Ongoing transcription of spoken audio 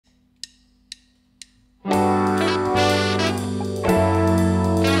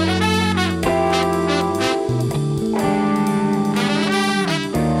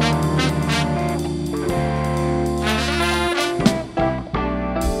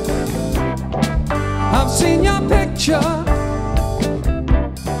I've seen your picture,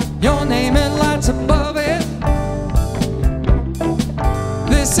 your name in lights above it.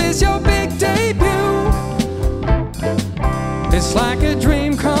 This is your big debut. It's like a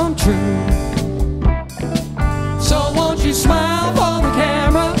dream come true. So won't you smile for the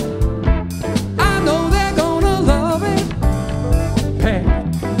camera? I know they're gonna love it. Hey,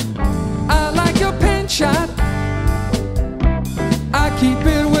 I like your pen shot. I keep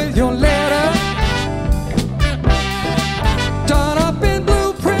it with your letter, done up in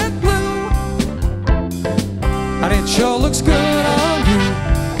blueprint blue, and it sure looks good on you.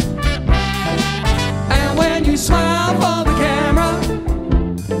 And when you smile for the camera,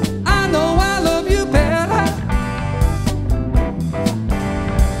 I know I love you better.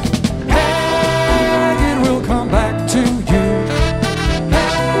 Fagen will come back to you.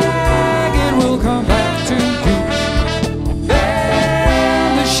 Fagen will come back to you.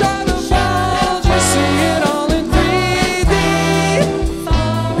 Then the shadow falls, you see it all in 3D.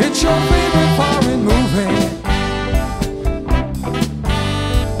 It's your favorite foreign movie.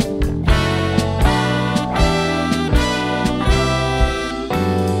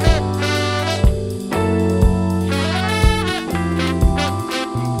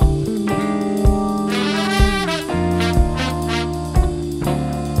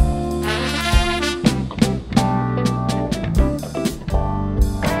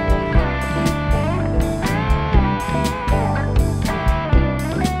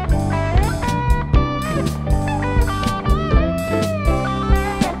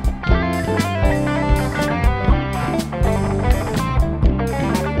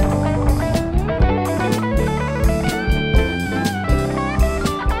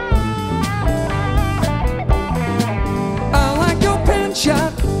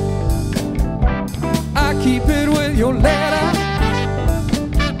 Shot. I keep it with your letter,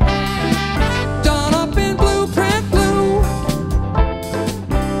 done up in blueprint blue.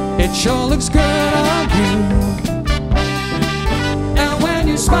 It sure looks good on you. And when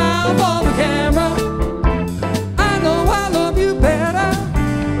you smile for the camera, I know I love you better.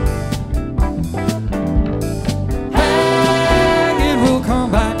 Fagen will come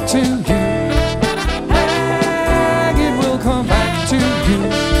back to you. Fagen will come back to you.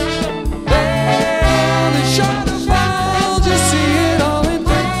 Then the shadow falls, you see it all in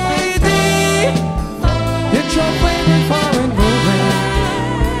 3D. It's your favorite foreign movie.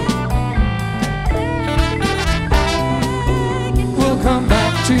 We'll come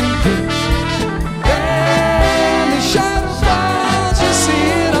back to you. Then the shadow falls, you see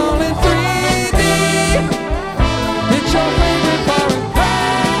it all in 3D. It's your favorite foreign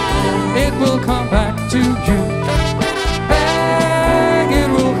movie. It will come back to you.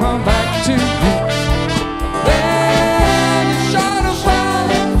 Come back to you. Then the shadow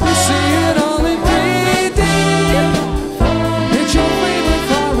falls, you see it all in 3D. It's your favorite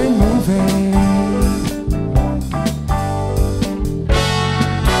foreign movie.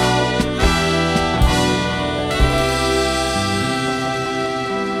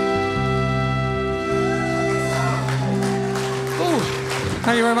 Ooh,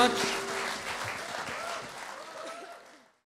 thank you very much.